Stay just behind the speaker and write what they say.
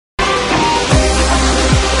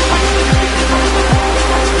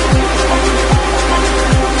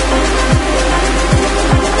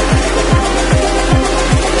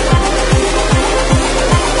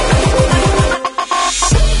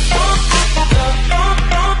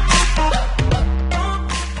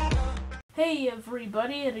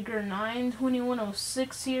everybody?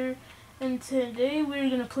 Edgar92106 here, and today we're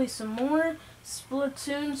gonna play some more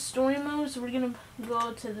Splatoon story modes. We're gonna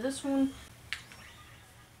go to this one.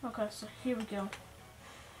 Okay, so here we go.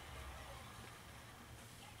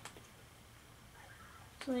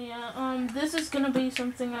 So yeah, this is gonna be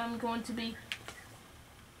something I'm going to be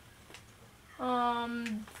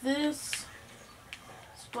this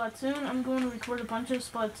Splatoon. I'm going to record a bunch of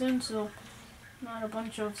Splatoon, so not a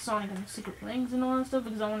bunch of Sonic and Secret Rings and all that stuff,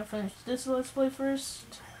 because I want to finish this Let's Play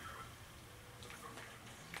first.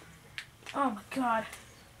 Oh my god.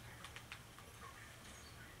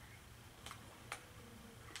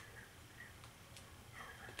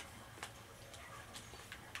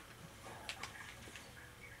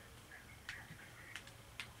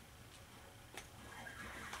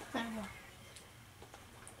 There we go.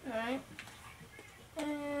 Alright.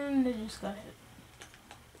 And they just got hit.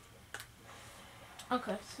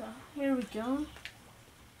 Okay, so here we go.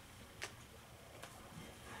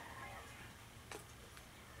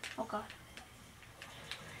 Oh god.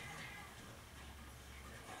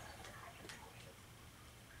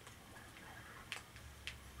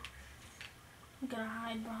 I'm gonna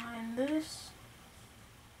hide behind this.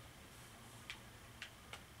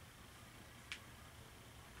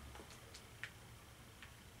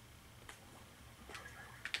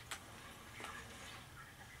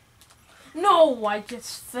 No, I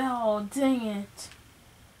just fell. Dang it.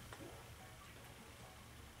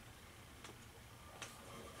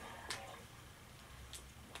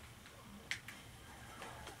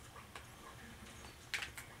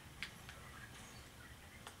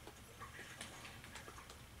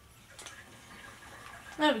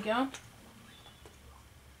 There we go.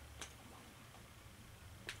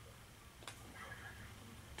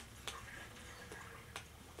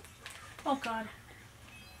 Oh god.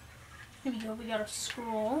 Here we go, we got a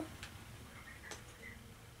scroll.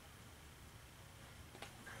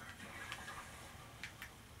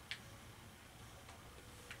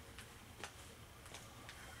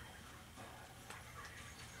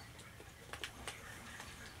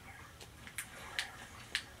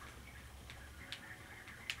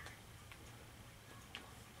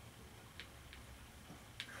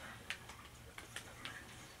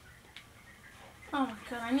 Oh my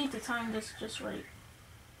god, I need to time this just right.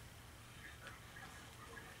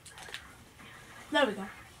 There we go.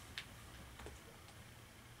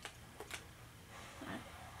 Right.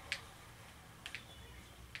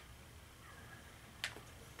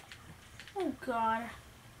 Oh god.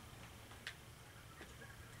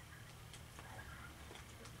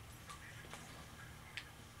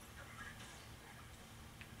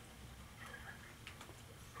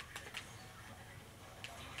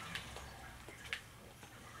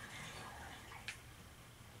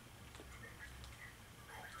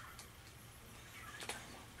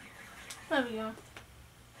 There we go.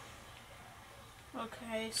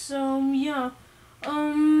 Okay, so yeah,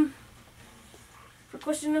 for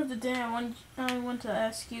question of the day, I want to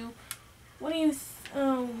ask you, what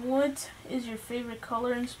is your favorite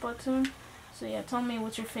color in Splatoon? So yeah, tell me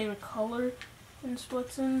what's your favorite color in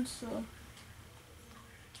Splatoon. So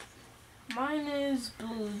mine is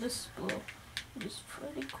blue. This is blue. It is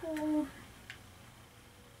pretty cool.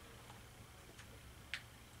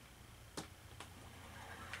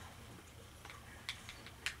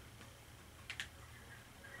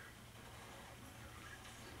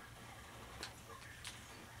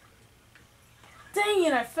 Dang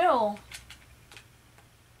it, I fell.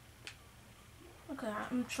 Okay,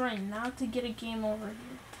 I'm trying not to get a game over here.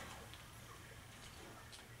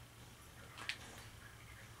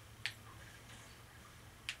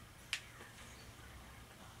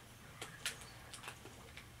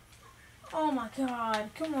 Oh my god,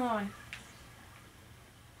 come on.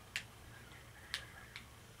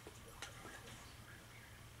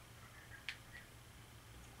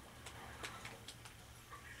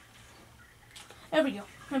 There we go.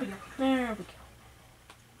 There we go. There we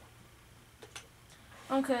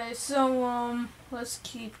go. Okay, so let's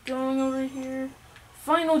keep going over here.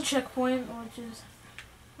 Final checkpoint, which is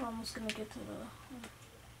almost gonna get to the.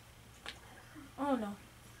 Oh no.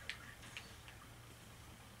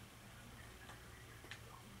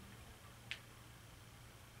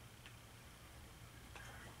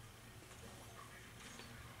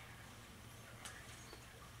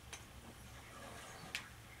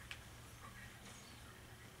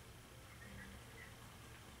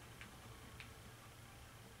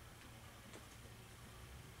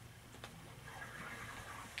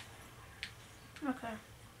 Okay.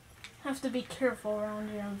 Have to be careful around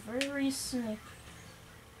here. I'm very sneaky.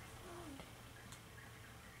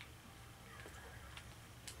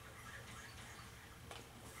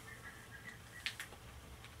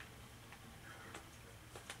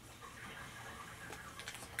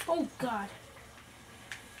 Oh God.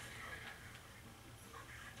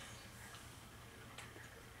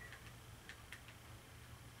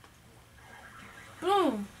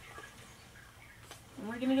 Boom. And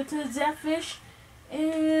we're gonna get to the Zapfish.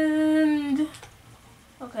 And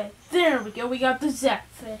okay, there we go. We got the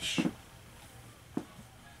Zapfish.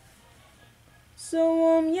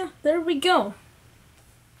 So yeah, there we go.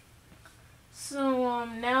 So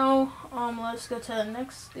now let's go to the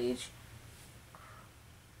next stage.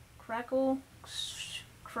 Crackle,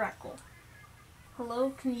 crackle.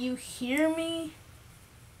 Hello, can you hear me?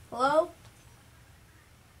 Hello?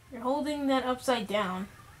 You're holding that upside down.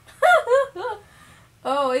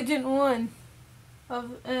 Oh, Agent 1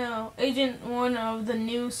 of the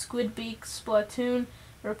new Squidbeak Splatoon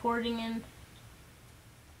reporting in.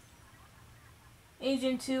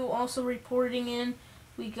 Agent 2 also reporting in.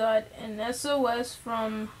 We got an SOS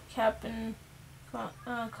from Captain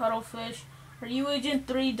Cuttlefish. Are you Agent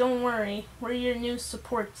 3? Don't worry. We're your new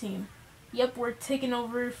support team. Yep, we're taking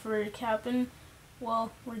over for Captain.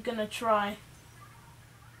 Well, we're gonna try.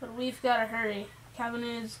 But we've gotta hurry. Captain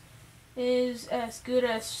is as good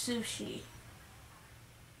as sushi.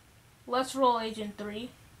 Let's roll, Agent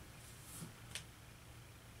 3.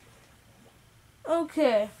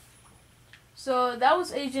 Okay. So that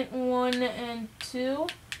was Agent 1 and 2.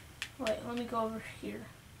 Wait, let me go over here.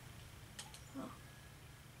 Oh.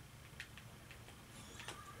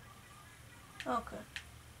 Okay.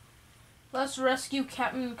 Let's rescue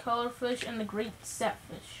Captain Colorfish and the Great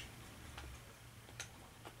Sapfish.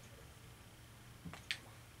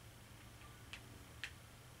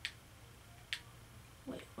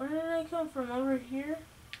 Wait, where did I come from? Over here?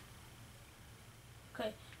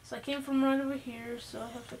 Okay, so I came from right over here, so I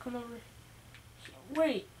have to come over here.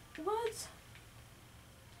 Wait, what?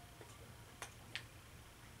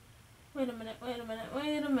 Wait a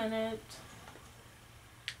minute.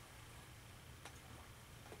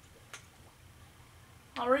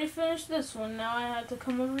 Already finished this one, now I have to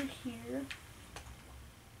come over here.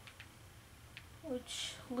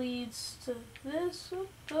 Which leads to this, what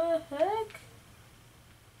the heck?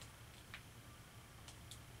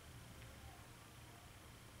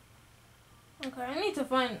 Okay, I need to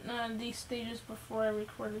find these stages before I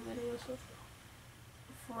record the video, so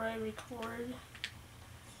before I record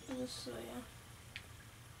this, so yeah.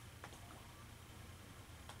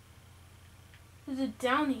 Is it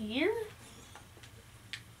down here?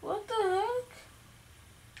 What the heck?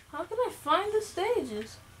 How can I find the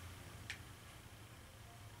stages?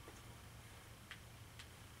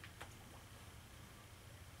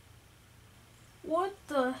 What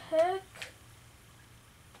the heck?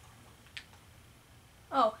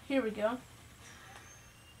 Oh, here we go.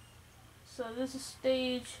 So this is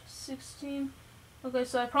stage 16. Okay,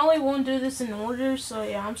 so I probably won't do this in order, so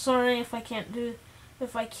yeah, I'm sorry if I can't do the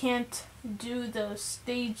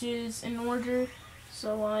stages in order.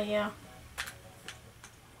 So yeah.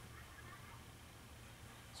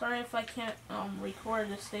 Sorry if I can't record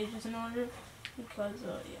the stages in order because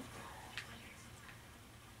yeah.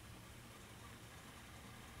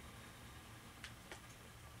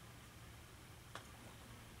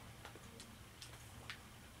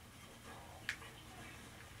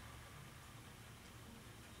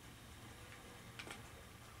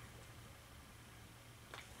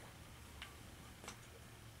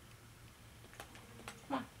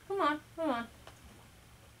 Come on.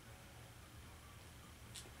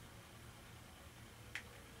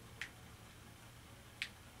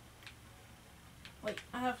 Wait,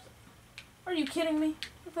 I have to... Are you kidding me?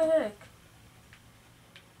 What the heck?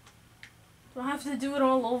 Do I have to do it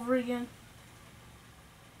all over again?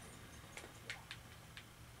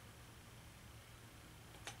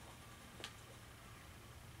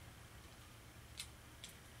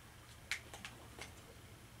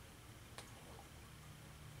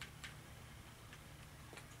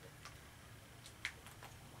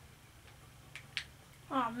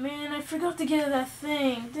 Oh man, I forgot to get that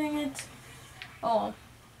thing. Dang it. Oh.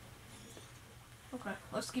 Okay,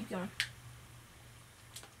 let's keep going.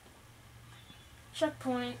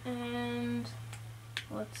 Checkpoint, and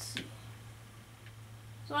let's see.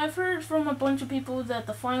 So I've heard from a bunch of people that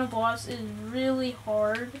the final boss is really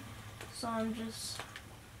hard. So I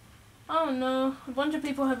don't know. A bunch of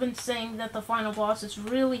people have been saying that the final boss is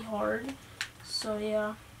really hard. So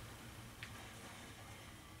yeah.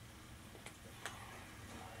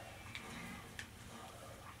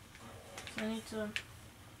 I need to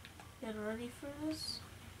get ready for this.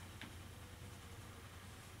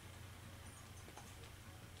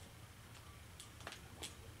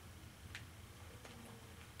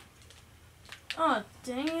 Oh,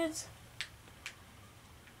 dang it.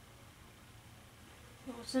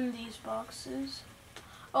 what's in these boxes.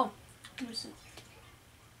 Oh, here's it.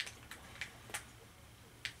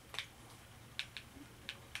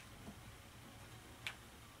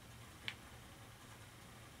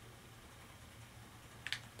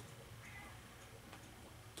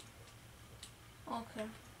 Okay.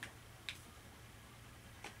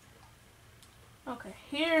 Okay,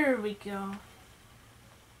 here we go.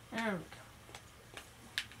 There we go.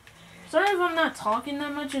 Sorry if I'm not talking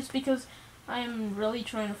that much, it's because I'm really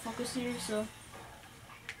trying to focus here, so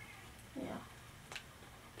yeah.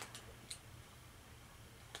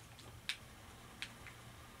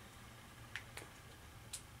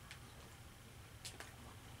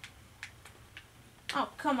 Oh,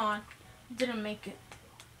 come on. Didn't make it.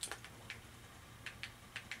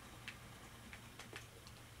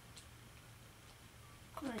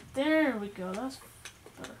 Right, there we go. That's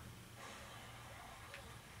better.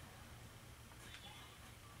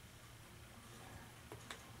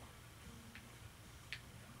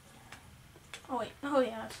 Oh wait, oh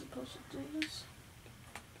yeah, I'm supposed to do this.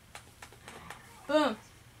 Boom!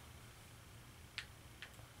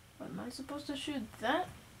 What, am I supposed to shoot that?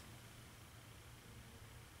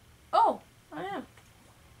 Oh, I am.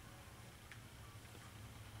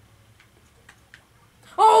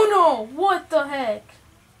 Oh no! What the heck?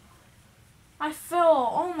 I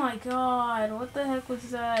fell! Oh my god, what the heck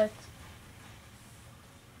was that?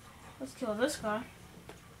 Let's kill this guy.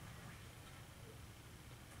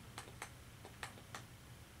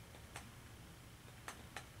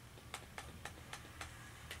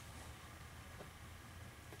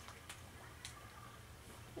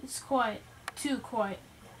 It's quiet. Too quiet.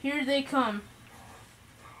 Here they come.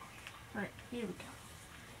 Alright, here we go.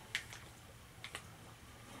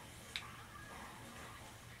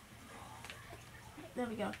 There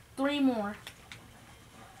we go. 3 more.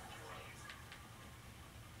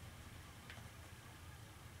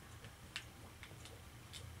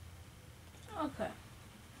 Okay.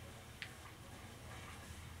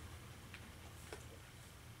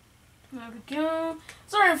 There we go.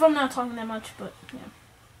 Sorry if I'm not talking that much, but yeah.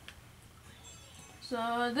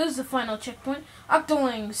 So this is the final checkpoint.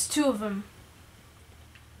 Octolings, 2 of them.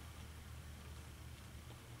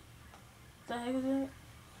 The heck is it?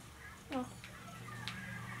 Oh.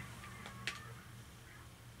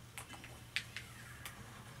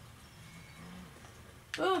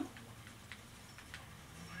 Boom.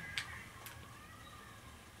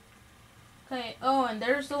 Okay, oh, and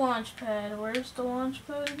there's the launch pad. Where's the launch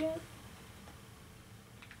pad again?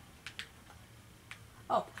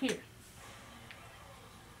 Oh, here.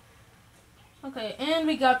 Okay, and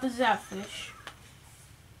we got the Zapfish.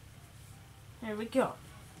 There we go.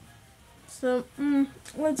 So,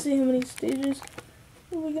 let's see how many stages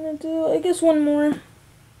are we gonna do. I guess one more.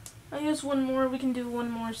 We can do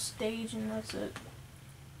one more stage and that's it.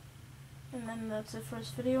 And then that's it for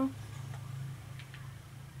this video.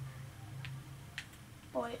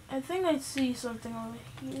 Oh wait, I think I see something over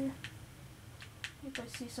here. If I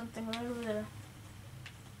see something right over there.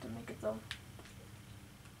 To make it though.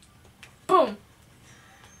 Boom!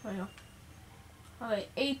 There we go. Okay,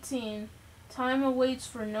 18. Time awaits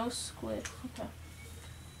for no squid. Okay.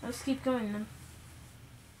 Let's keep going then.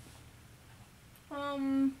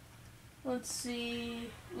 Let's see.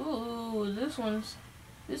 Ooh,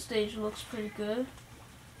 this stage looks pretty good.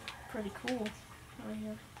 Pretty cool. Right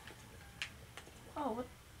here. Oh, what?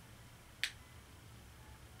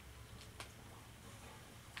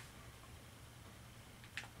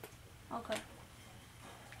 Okay.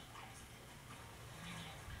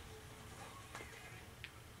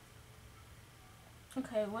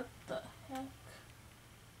 Okay, what the heck?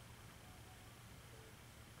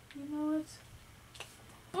 You know what?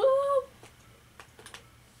 Boop!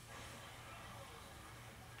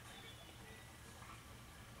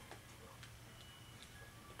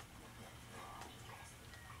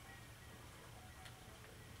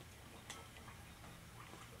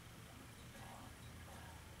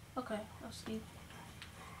 Okay, I'll see.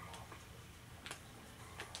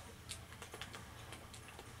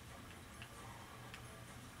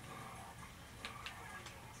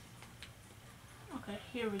 Okay,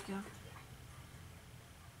 here we go.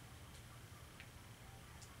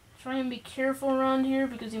 Try and be careful around here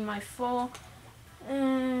because you might fall.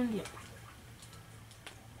 And yeah.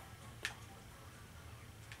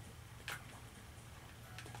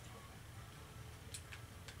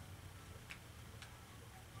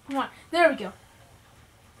 Come on, there we go.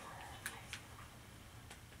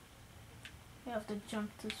 I have to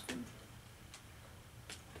jump this one.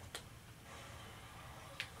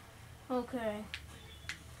 Okay.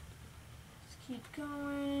 Let's keep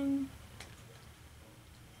going.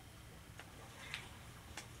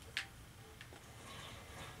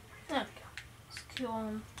 kill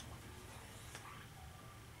him.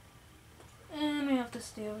 And we have to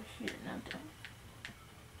stay over here now.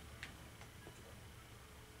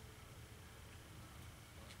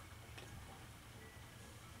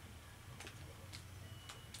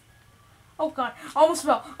 Oh god, I almost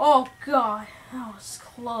fell. Oh god, that was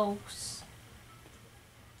close.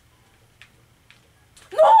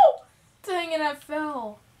 No! Dang it, I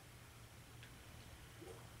fell.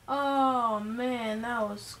 Oh man, that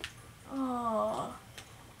was... Oh.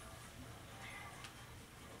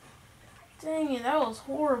 Dang it, that was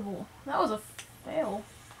horrible. That was a fail.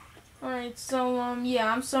 Alright, so,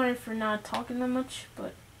 yeah, I'm sorry for not talking that much,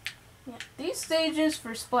 but, yeah. These stages for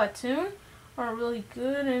Splatoon are really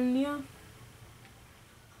good, and, yeah. I'm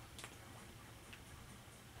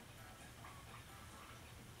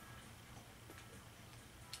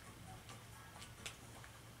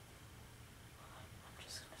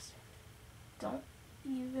just gonna say, don't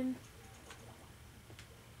even...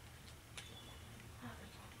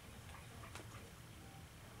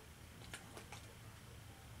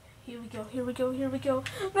 Here we go, here we go, here we go.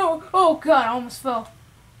 No! Oh god, I almost fell.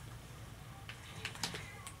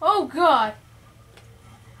 Oh god!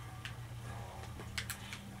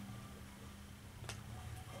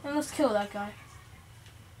 And let's kill that guy.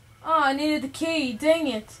 Oh, I needed the key, dang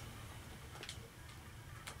it.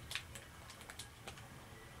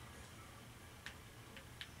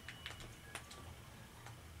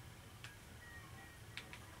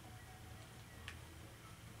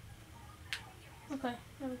 Okay,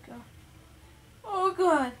 there we go. Oh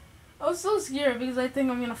god! I was so scared because I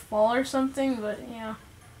think I'm gonna fall or something, but yeah.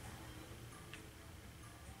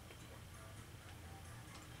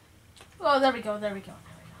 Oh, there we go, there we go, there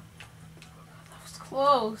we go. That was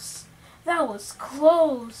close. That was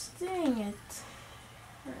close. Dang it.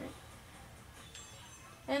 Alright.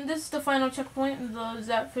 And this is the final checkpoint, and the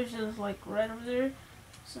Zapfish is like right over there.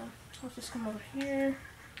 So, let's just come over here.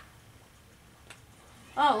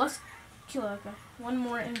 Oh, let's kill that guy. One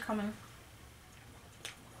more incoming.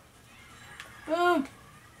 Boom!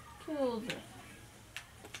 Killed it.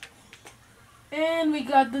 And we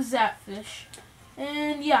got the Zapfish.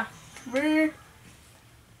 And yeah, there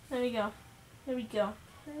we go. There we go.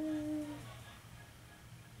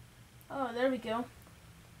 Oh, there we go.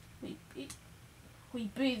 We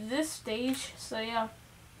beat this stage, so yeah.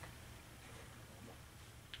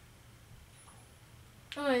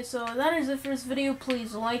 Alright, so that is it for this video.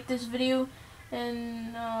 Please like this video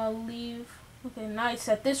and leave. Okay, nice.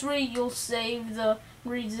 At this rate, you'll save the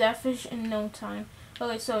great Zapfish in no time.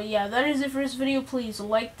 Okay, so yeah, that is it for this video. Please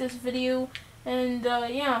like this video and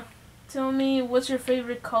yeah, tell me what's your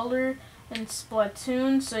favorite color in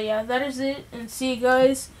Splatoon. So yeah, that is it, and see you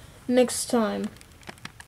guys next time.